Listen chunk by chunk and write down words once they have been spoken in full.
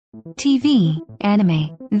TV,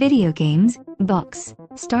 anime, video games, books,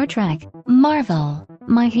 Star Trek, Marvel,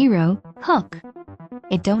 My Hero, Hook.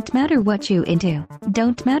 It don't matter what you into,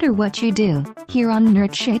 don't matter what you do, here on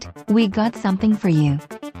Nerd Shit, we got something for you.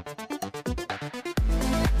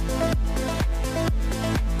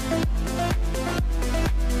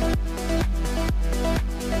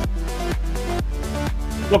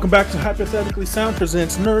 Welcome back to Hypothetically Sound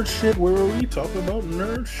presents Nerd Shit, where we talk about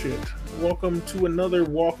nerd shit. Welcome to another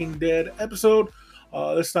Walking Dead episode.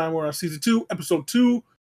 This time we're on season 2, episode 2,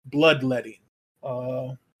 Bloodletting.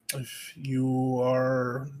 If you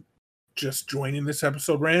are just joining this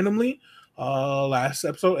episode randomly, last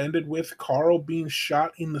episode ended with Carl being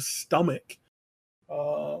shot in the stomach.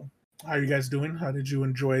 How are you guys doing? How did you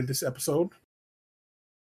enjoy this episode?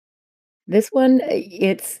 This one,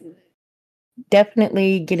 it's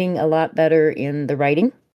definitely getting a lot better in the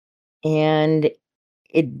writing, and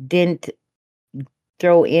it didn't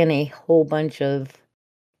throw in a whole bunch of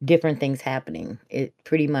different things happening. It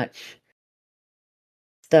pretty much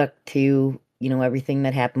stuck to, everything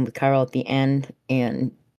that happened with Carl at the end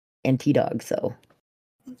and T-Dog, so.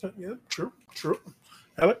 Yeah, true.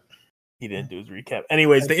 Alec? He didn't do his recap.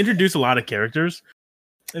 Anyways, they introduced a lot of characters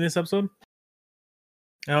in this episode.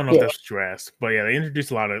 I don't know if that's what you asked, but yeah, they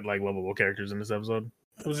introduced a lot of lovable characters in this episode.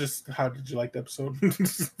 It was just, how did you like the episode?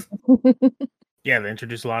 Yeah, they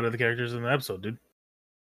introduced a lot of the characters in the episode, dude.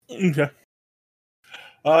 Okay.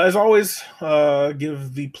 As always,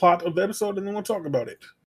 give the plot of the episode and then we'll talk about it.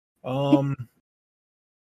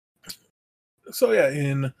 So yeah,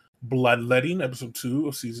 in Bloodletting, episode 2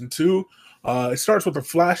 of season 2, it starts with a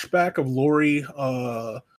flashback of Lori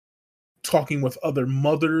talking with other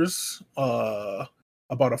mothers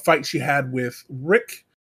about a fight she had with Rick.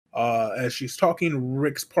 As she's talking,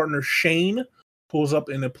 Rick's partner Shane pulls up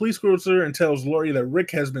in a police cruiser and tells Lori that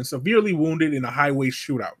Rick has been severely wounded in a highway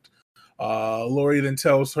shootout. Lori then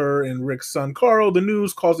tells her and Rick's son Carl the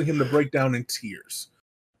news, causing him to break down in tears.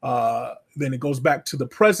 Then it goes back to the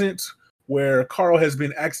present, where Carl has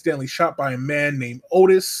been accidentally shot by a man named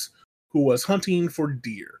Otis, who was hunting for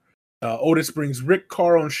deer. Otis brings Rick,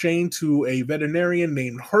 Carl, and Shane to a veterinarian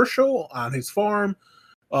named Herschel on his farm,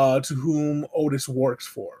 to whom Otis works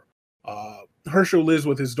for. Herschel lives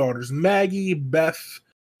with his daughters Maggie, Beth,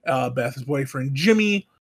 Beth's boyfriend Jimmy,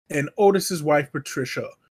 and Otis's wife Patricia.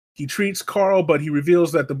 He treats Carl, but he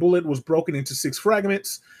reveals that the bullet was broken into 6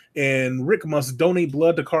 fragments, and Rick must donate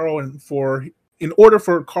blood to Carl in order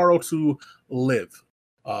for Carl to live.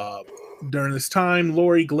 During this time,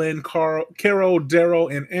 Lori, Glenn, Carol,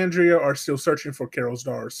 Daryl, and Andrea are still searching for Carol's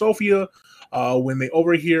daughter Sophia when they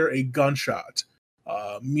overhear a gunshot.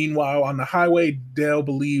 Meanwhile, on the highway, Dale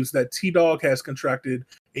believes that T-Dog has contracted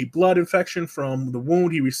a blood infection from the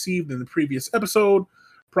wound he received in the previous episode,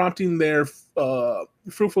 prompting their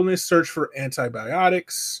fruitfulness search for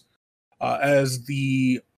antibiotics.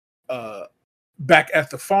 Back at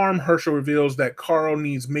the farm, Herschel reveals that Carl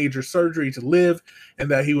needs major surgery to live and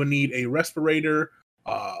that he will need a respirator.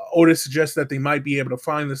 Otis suggests that they might be able to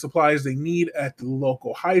find the supplies they need at the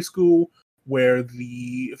local high school, where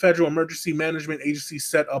the Federal Emergency Management Agency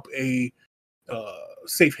set up a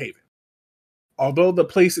safe haven. Although the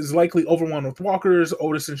place is likely overrun with walkers,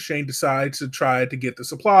 Otis and Shane decide to try to get the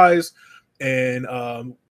supplies, and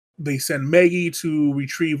they send Maggie to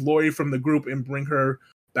retrieve Lori from the group and bring her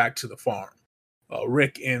back to the farm.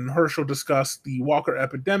 Rick and Herschel discuss the walker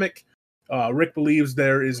epidemic. Rick believes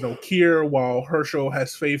there is no cure, while Herschel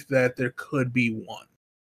has faith that there could be one.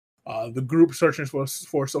 The group searching for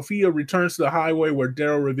Sophia returns to the highway, where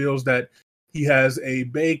Daryl reveals that he has a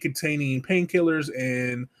bag containing painkillers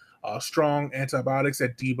and strong antibiotics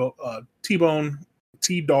that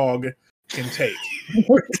T-Dog can take.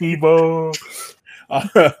 T-Bone.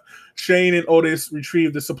 Shane and Otis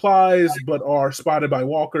retrieve the supplies, but are spotted by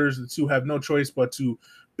walkers. The two have no choice but to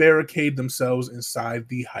barricade themselves inside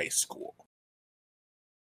the high school.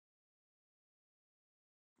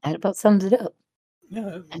 That about sums it up.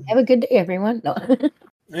 Yeah. Have a good day, everyone. No.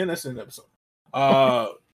 And that's an episode.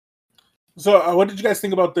 So what did you guys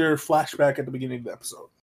think about their flashback at the beginning of the episode?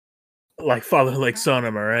 Like father, like son,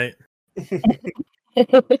 am I right? I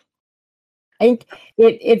think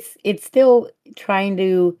it's still trying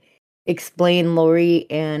to explain Lori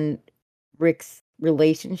and Rick's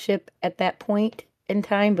relationship at that point in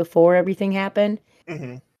time before everything happened,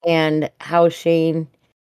 and how Shane,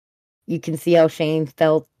 you can see how Shane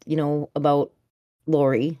felt, about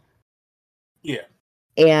Lori. Yeah.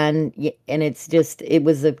 And it's just, it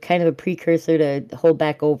was a kind of a precursor to hold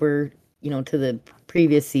back over, to the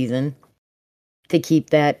previous season to keep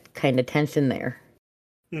that kind of tension there.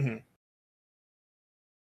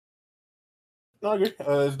 I agree.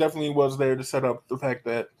 It definitely was there to set up the fact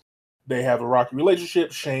that they have a rocky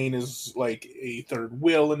relationship. Shane is like a third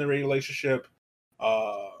wheel in the relationship.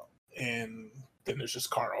 And then there's just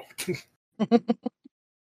Carl.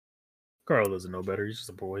 Carl doesn't know better. He's just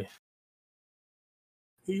a boy.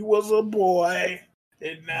 He was a boy,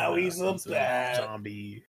 and now he's a bad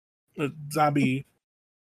zombie. Zombie.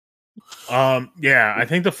 Yeah, I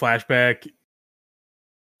think the flashback.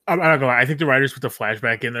 I'm not gonna lie. I think the writers put the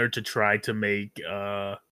flashback in there to try to make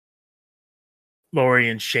Lori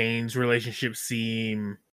and Shane's relationship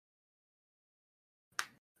seem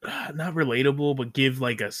not relatable, but give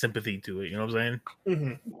like a sympathy to it. You know what I'm saying?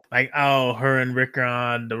 Mm-hmm. Like, oh, her and Rick are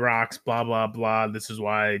on the rocks, blah blah blah. This is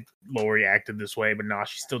why Lori acted this way, but nah,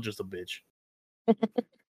 she's still just a bitch.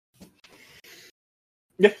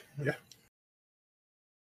 Yeah.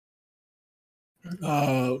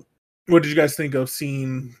 What did you guys think of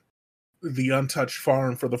seeing the untouched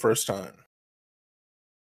farm for the first time?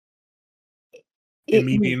 It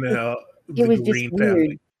Meeting the was just Green weird.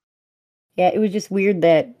 family. Yeah, it was just weird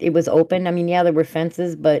that it was open. I mean, yeah, there were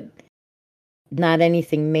fences, but not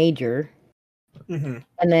anything major. Mm-hmm.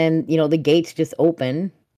 And then, the gates just open.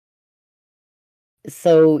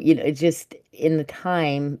 So, it just in the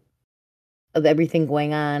time of everything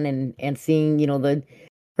going on and seeing, the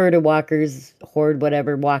herder walkers, horde,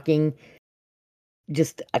 whatever, walking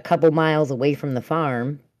just a couple miles away from the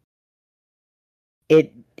farm.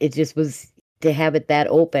 It just was to have it that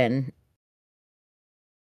open.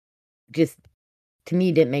 Just to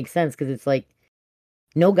me didn't make sense because it's like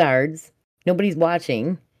no guards, nobody's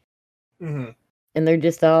watching, Mm-hmm. and they're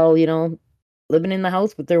just all living in the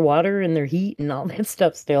house with their water and their heat and all that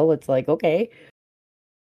stuff. Still, it's like okay.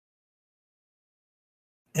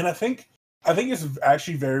 And I think it's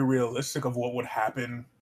actually very realistic of what would happen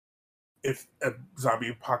if a zombie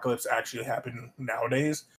apocalypse actually happened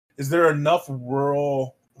nowadays. Is there enough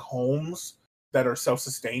rural homes that are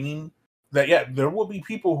self-sustaining that there will be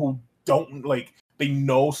people who don't they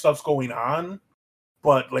know stuff's going on,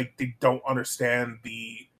 but they don't understand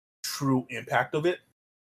the true impact of it.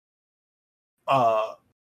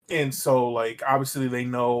 And so obviously they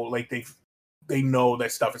know they know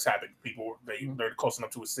that stuff is happening. People they're close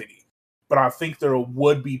enough to a city. But I think there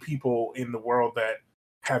would be people in the world that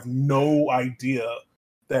have no idea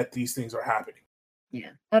that these things are happening.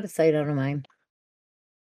 Yeah, out of sight, out of mind.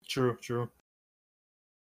 True.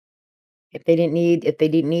 If they didn't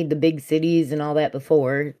need the big cities and all that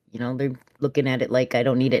before, they're looking at it like I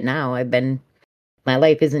don't need it now. My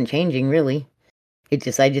life isn't changing really. It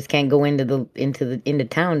just I just can't go into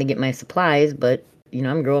town to get my supplies, but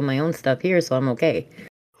I'm growing my own stuff here, so I'm okay.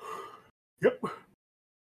 Yep.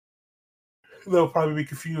 They'll probably be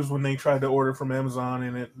confused when they try to order from Amazon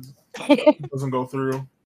and it doesn't go through.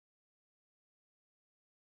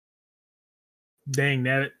 Dang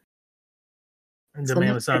that! The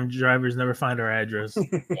Amazon drivers never find our address.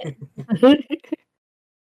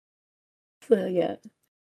 So yeah,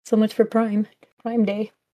 so much for Prime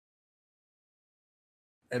Day.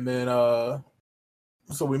 And then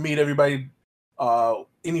so we meet everybody.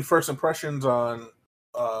 Any first impressions on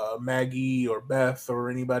Maggie or Beth or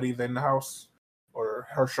anybody in the house or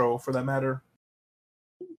Herschel for that matter?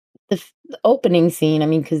 The opening scene, I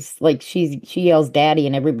mean, because she yells "Daddy"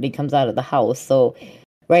 and everybody comes out of the house. So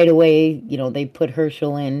right away, they put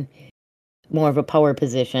Herschel in more of a power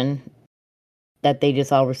position. That they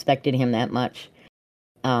just all respected him that much.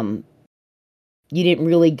 You didn't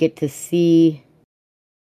really get to see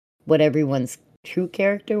what everyone's true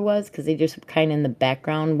character was because they just were kind of in the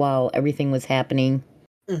background while everything was happening.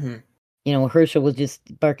 Mm-hmm. Herschel was just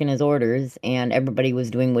barking his orders and everybody was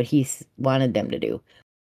doing what he wanted them to do.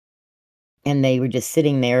 And they were just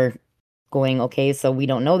sitting there going, okay, so we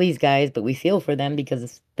don't know these guys, but we feel for them because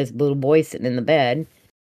it's this little boy sitting in the bed.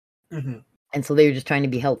 Mm-hmm. And so they were just trying to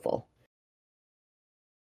be helpful.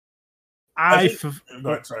 I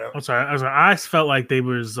felt like they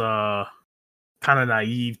was kind of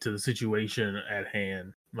naive to the situation at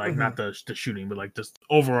hand, like not the shooting, but like just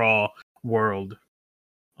overall world.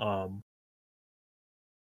 To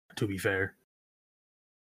be fair,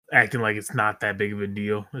 acting like it's not that big of a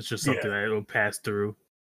deal. It's just something that it'll pass through.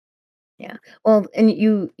 Yeah. Well, and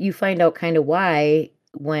you find out kind of why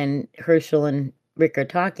when Herschel and Rick are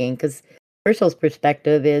talking, because Herschel's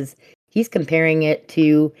perspective is he's comparing it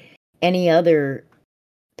to any other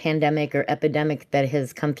pandemic or epidemic that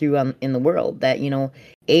has come through in the world. That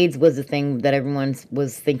AIDS was a thing that everyone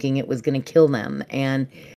was thinking it was going to kill them, and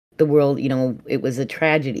the world, it was a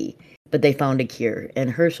tragedy, but they found a cure. And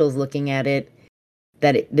Herschel's looking at it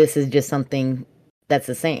that this is just something that's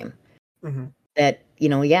the same. Mm-hmm. That,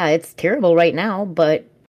 it's terrible right now, but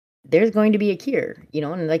there's going to be a cure,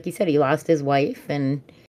 and like you said, he lost his wife and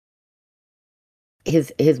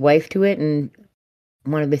his wife to it, and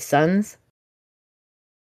one of his sons,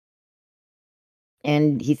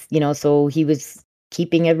 and he's, so he was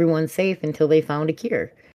keeping everyone safe until they found a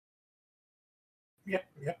cure. Yeah,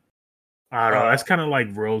 yeah. I don't know. That's kind of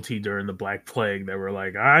like royalty during the Black Plague. That were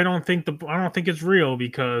like, I don't think it's real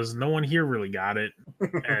because no one here really got it.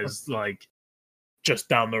 As like just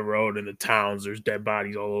down the road in the towns, there's dead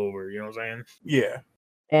bodies all over. You know what I'm saying? Yeah.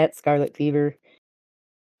 That scarlet fever,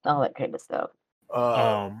 all that kind of stuff.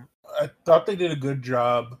 I thought they did a good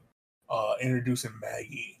job introducing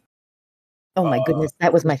Maggie. Oh my goodness,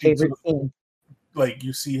 that was my favorite scene. Like,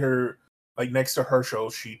 you see her, like, next to Herschel,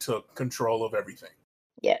 she took control of everything.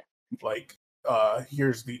 Yeah. Like,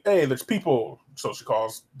 there's people, so she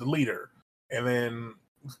calls the leader. And then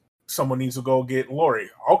someone needs to go get Lori.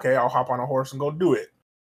 Okay, I'll hop on a horse and go do it.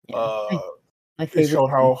 Yeah. My favorite it showed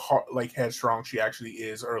how headstrong she actually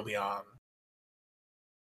is early on.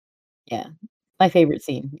 Yeah. My favorite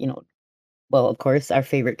scene, well, of course, our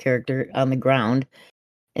favorite character on the ground,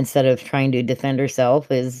 instead of trying to defend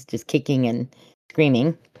herself, is just kicking and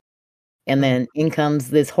screaming. And then in comes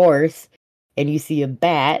this horse, and you see a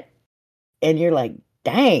bat, and you're like,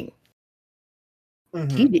 dang.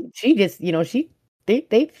 She just, she's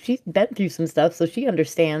been through some stuff, so she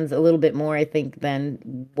understands a little bit more, I think,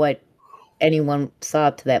 than what anyone saw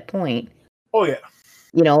up to that point. Oh yeah.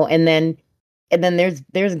 And then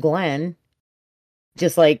there's Glenn,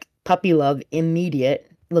 just like puppy love immediate,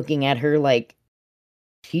 looking at her like,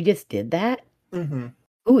 she just did that? Mm-hmm.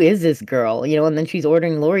 Who is this girl? And then she's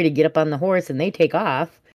ordering Lori to get up on the horse, and they take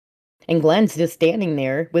off. And Glenn's just standing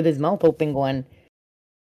there with his mouth open going,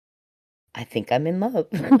 I think I'm in love.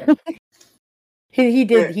 He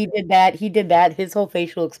did that. His whole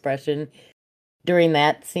facial expression during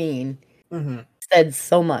that scene said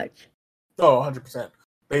so much. Oh, 100%.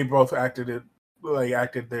 They both acted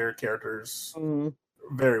their characters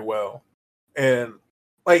very well. And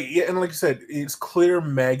like you said, it's clear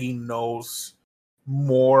Maggie knows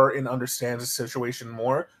more and understands the situation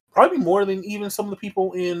more. Probably more than even some of the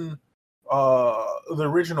people in the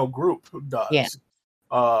original group does. Yeah.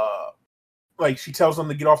 Like, she tells them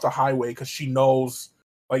to get off the highway because she knows,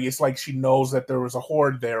 like, it's like she knows that there was a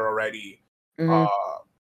horde there already. And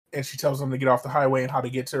she tells them to get off the highway and how to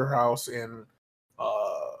get to her house, and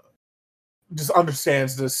just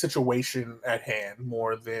understands the situation at hand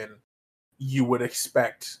more than you would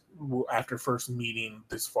expect after first meeting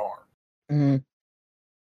this far. Yeah,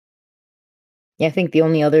 I think the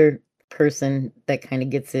only other person that kind of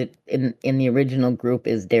gets it in the original group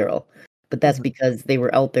is Daryl, but that's because they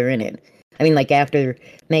were out there in it. I mean, like, after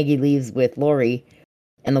Maggie leaves with Lori,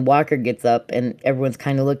 and the walker gets up, and everyone's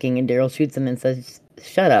kind of looking, and Daryl shoots him and says,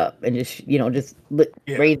 "Shut up!" and just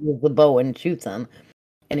raises the bow and shoots him,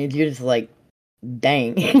 and you're just like,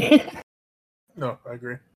 "Dang!" No, I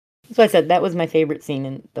agree. So I said that was my favorite scene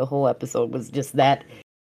in the whole episode. Was just that.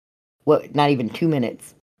 Not even 2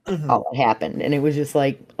 minutes. All that happened, and it was just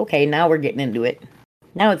like, okay, now we're getting into it.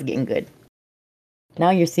 Now it's getting good. Now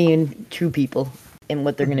you're seeing true people and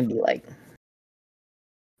what they're going to be like.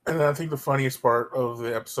 And I think the funniest part of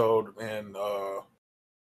the episode and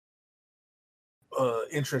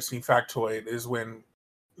interesting factoid is when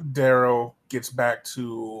Daryl gets back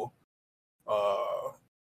to The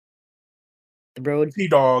road.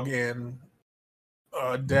 T-Dog and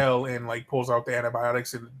Dell, and like pulls out the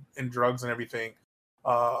antibiotics and drugs and everything.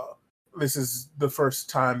 This is the first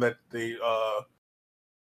time that the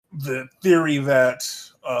theory that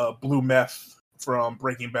blue meth from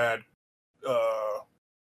Breaking Bad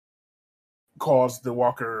caused the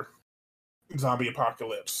Walker zombie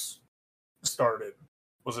apocalypse started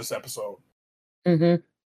was this episode. Yeah,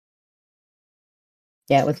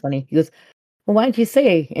 it was funny. He goes, well, why didn't you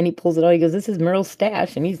say? And he pulls it out. He goes, this is Merle's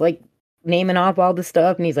stash. And he's like naming off all the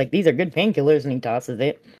stuff. And he's like, these are good painkillers. And he tosses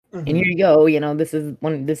it. And here you go. This is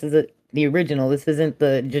the original. This isn't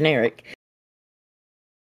the generic.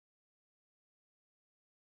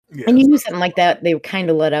 Yeah, and you knew something like that. They were kind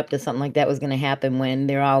of led up to something like that was going to happen when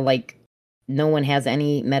they're all like, no one has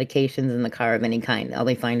any medications in the car of any kind. All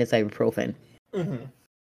they find is ibuprofen. No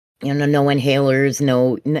inhalers,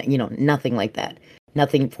 no, nothing like that.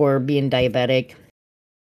 Nothing for being diabetic.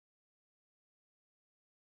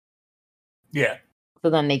 Yeah. So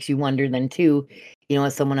that makes you wonder then too,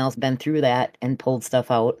 has someone else been through that and pulled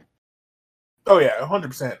stuff out? Oh yeah,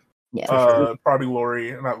 100%. Yeah, sure. Probably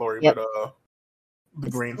not Lori, but the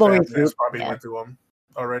Green Lori's family group, probably went through them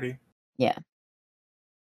already. Yeah.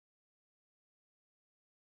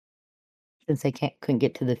 Since they couldn't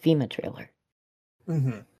get to the FEMA trailer.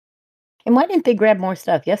 And why didn't they grab more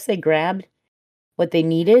stuff? Yes, they grabbed what they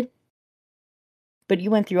needed, but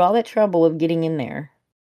you went through all that trouble of getting in there,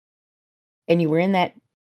 and you were in that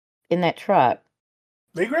truck.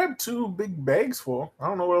 They grabbed 2 big bags full. I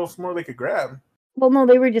don't know what else more they could grab. Well, no,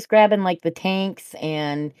 they were just grabbing like the tanks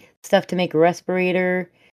and stuff to make a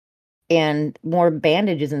respirator and more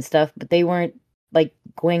bandages and stuff, but they weren't like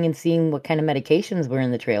going and seeing what kind of medications were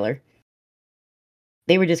in the trailer.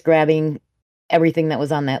 They were just grabbing everything that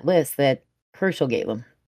was on that list that Herschel gave them.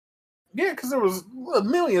 Yeah, because there was a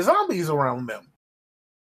million zombies around them.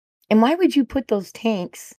 And why would you put those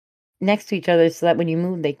tanks next to each other so that when you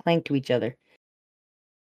move, they clank to each other?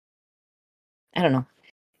 I don't know.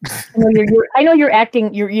 I know you're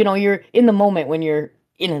acting. You're in the moment when you're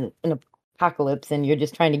in an apocalypse and you're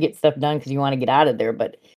just trying to get stuff done because you want to get out of there.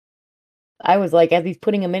 But I was like, as he's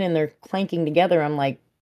putting them in and they're clanking together, I'm like,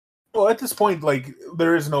 well, at this point, like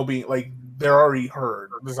there is no being like they're already heard.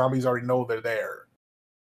 The zombies already know they're there.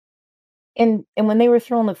 and when they were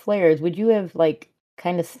throwing the flares, would you have like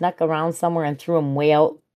kind of snuck around somewhere and threw them way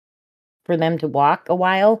out for them to walk a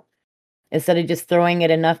while instead of just throwing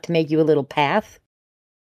it enough to make you a little path?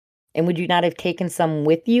 And would you not have taken some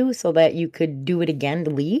with you so that you could do it again to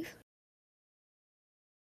leave?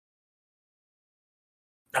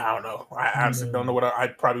 I don't know. I honestly don't know what I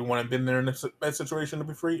probably wouldn't have been there in that situation to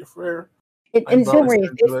be fair. And don't worry,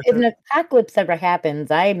 if an apocalypse ever happens,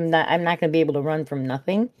 I'm not going to be able to run from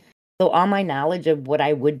nothing. So all my knowledge of what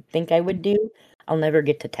I would think I would do, I'll never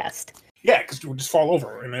get to test. Yeah, because you would just fall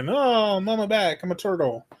over and then, oh, mama back, I'm a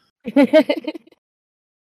turtle.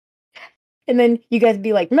 And then you guys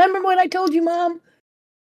be like, remember what I told you, Mom?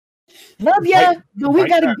 Love ya, but we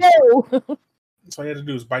gotta go. That's all you had to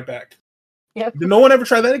do is bite back. Yep. Did no one ever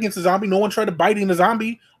try that against a zombie? No one tried to biting a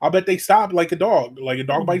zombie. I'll bet they stopped like a dog. Like a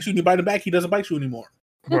dog bites you and you bite him back, he doesn't bite you anymore.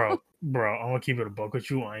 Bro, I'm gonna keep it a buck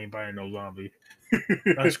with you. I ain't biting no zombie.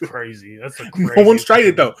 That's crazy. That's a crazy. No one's tried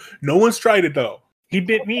it though. No one's tried it though. He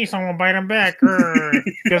bit me, so I'm gonna bite him back.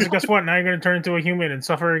 Guess what? Now you're gonna turn into a human and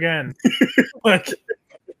suffer again. Like,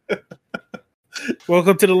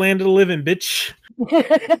 welcome to the land of the living, bitch.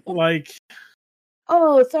 Like,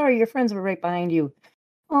 oh, sorry, your friends were right behind you.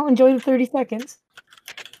 Oh, enjoy the 30 seconds.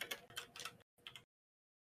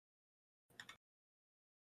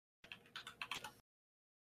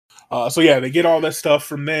 So yeah, they get all that stuff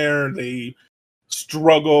from there. They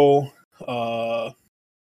struggle,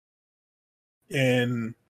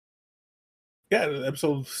 and yeah, the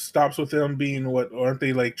episode stops with them being what? Aren't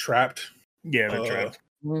they like trapped? yeah, they're trapped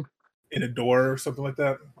in a door or something like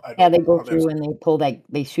that. Yeah, they go through and they pull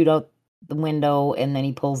they shoot out the window and then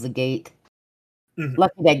he pulls the gate. Mm-hmm.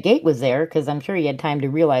 Lucky that gate was there because I'm sure he had time to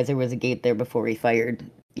realize there was a gate there before he fired,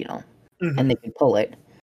 mm-hmm. and they could pull it.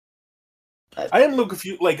 I am a little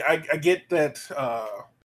confused. Like I get that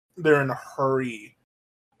they're in a hurry,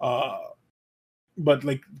 but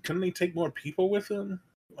like, couldn't they take more people with them?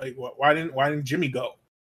 Like, why didn't Jimmy go?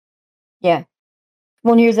 Yeah.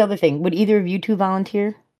 Well, here's the other thing: would either of you two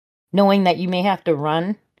volunteer, knowing that you may have to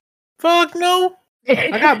run? Fuck no!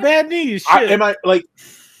 I got bad knees. Shit.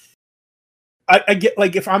 I get,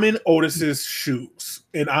 like, if I'm in Otis's shoes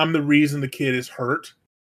and I'm the reason the kid is hurt,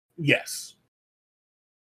 yes.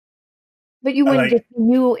 But you wouldn't just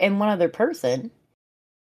you and one other person.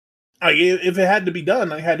 If it had to be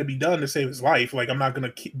done, it had to be done to save his life. Like, I'm not going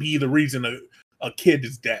to be the reason a kid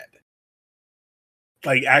is dead.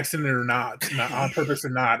 Like, accident or not on purpose or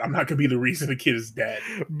not, I'm not going to be the reason the kid is dead.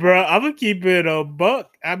 Bro, I'm going to keep it a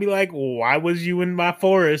buck. I'd be like, why was you in my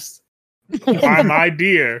forest? By my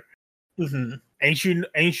deer? Mm-hmm.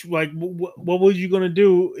 Ain't you like, what was you going to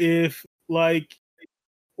do if, like,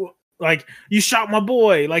 you shot my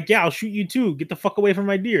boy? Like, yeah, I'll shoot you too. Get the fuck away from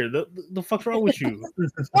my deer. The fuck's wrong with you?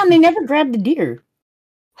 Yeah, they never grabbed the deer.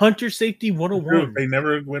 Hunter safety 101. They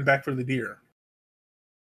never went back for the deer.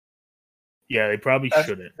 Yeah, they probably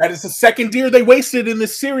shouldn't. That is the second deer they wasted in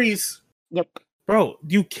this series. Yep. Bro,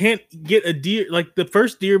 you can't get a deer. Like, the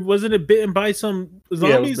first deer, wasn't it bitten by some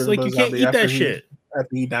zombies? Yeah, like, you can't eat that shit.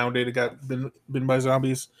 After he downed it, it got bitten by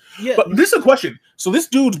zombies. Yeah. But this is a question. So this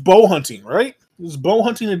dude's bow hunting, right? He's bow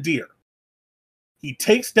hunting a deer. He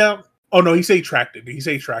takes down... Oh, no, he say he tracked it. Did he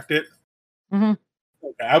say he tracked it? Mm-hmm.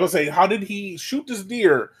 Okay, I would say, how did he shoot this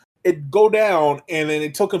deer, it go down, and then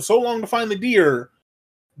it took him so long to find the deer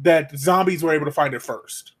that zombies were able to find it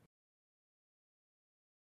first?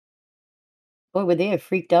 Boy, would they have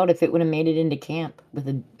freaked out if it would have made it into camp with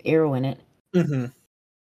an arrow in it. Mm-hmm.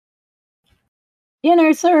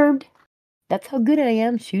 Dinner served. That's how good I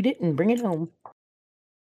am. Shoot it and bring it home.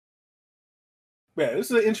 Yeah,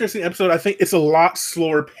 this is an interesting episode. I think it's a lot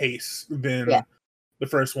slower pace than the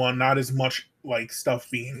first one. Not as much like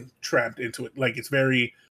stuff being trapped into it. Like it's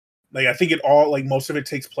very like I think it all like most of it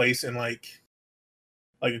takes place in like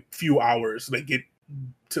a few hours. They get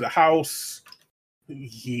to the house.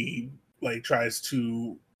 He like tries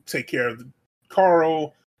to take care of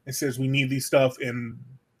Carl and says we need these stuff, and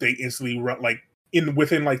they instantly run like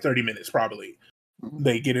within like 30 minutes probably.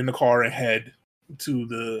 They get in the car and head to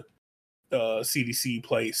the CDC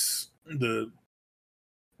place, the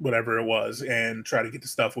whatever it was, and try to get the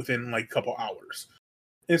stuff within like a couple hours.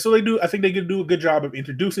 And so I think they can do a good job of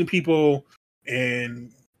introducing people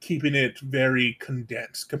and keeping it very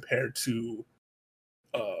condensed compared to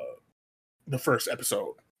the first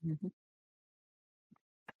episode. Mm-hmm.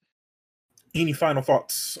 Any final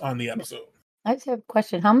thoughts on the episode? I just have a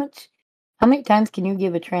question. How many times can you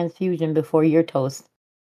give a transfusion before your toast?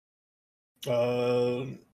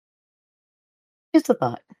 Like Just a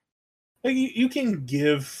thought. you can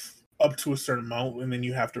give up to a certain amount, and then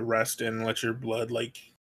you have to rest and let your blood like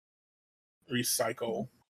recycle.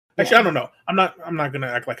 Actually, I don't know. I'm not gonna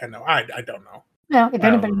act like I know. I don't know. No, if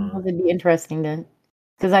anybody knows, it'd be interesting to,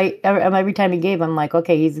 because every time he gave, I'm like,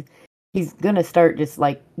 okay, he's gonna start just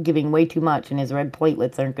like giving way too much, and his red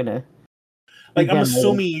platelets aren't gonna. Like I'm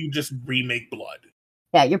assuming you just remake blood.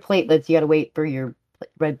 Yeah, your platelets. You gotta wait for your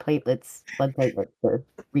blood platelets to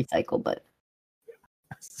recycle, but.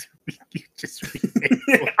 You just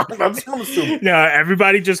no,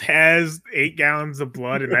 everybody just has 8 gallons of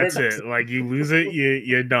blood and that's it. Like you lose it,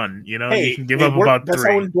 you're done. You know, you can give up about 3. That's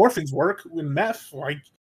how endorphins work with meth. Like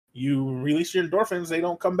you release your endorphins, they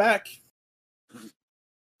don't come back.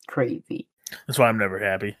 Crazy. That's why I'm never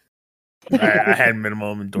happy. I had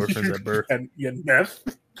minimum endorphins at birth. And you had meth?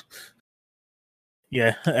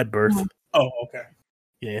 Yeah, at birth. Oh, okay.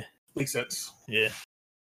 Yeah. Makes sense. Yeah.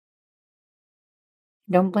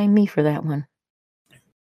 Don't blame me for that one.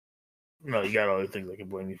 No, you got other things I can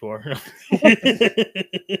blame you for. And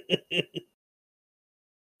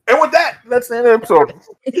with that, that's the end of the episode.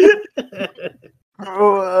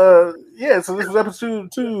 Yeah, so this was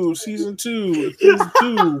episode 2, season 2, season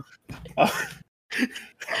 2.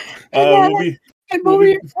 I'm over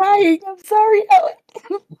here crying. I'm sorry, Alex.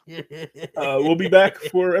 We'll be back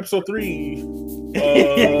for episode 3.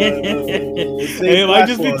 It might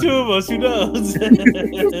just be 2 of us. Who knows?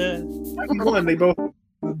 One, they both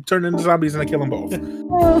turn into zombies and I kill them both.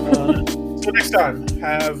 So next time,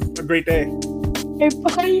 have a great day. Hey,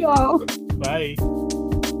 bye, y'all. Bye.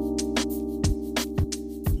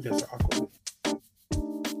 You guys are awkward.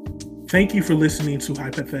 Thank you for listening to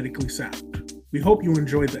Hypothetically Sound. We hope you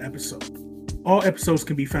enjoyed the episode. All episodes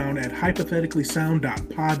can be found at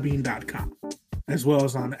hypotheticallysound.podbean.com, as well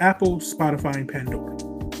as on Apple, Spotify, and Pandora.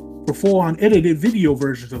 For full unedited video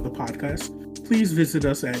versions of the podcast, please visit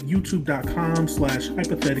us at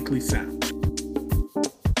youtube.com/hypotheticallysound.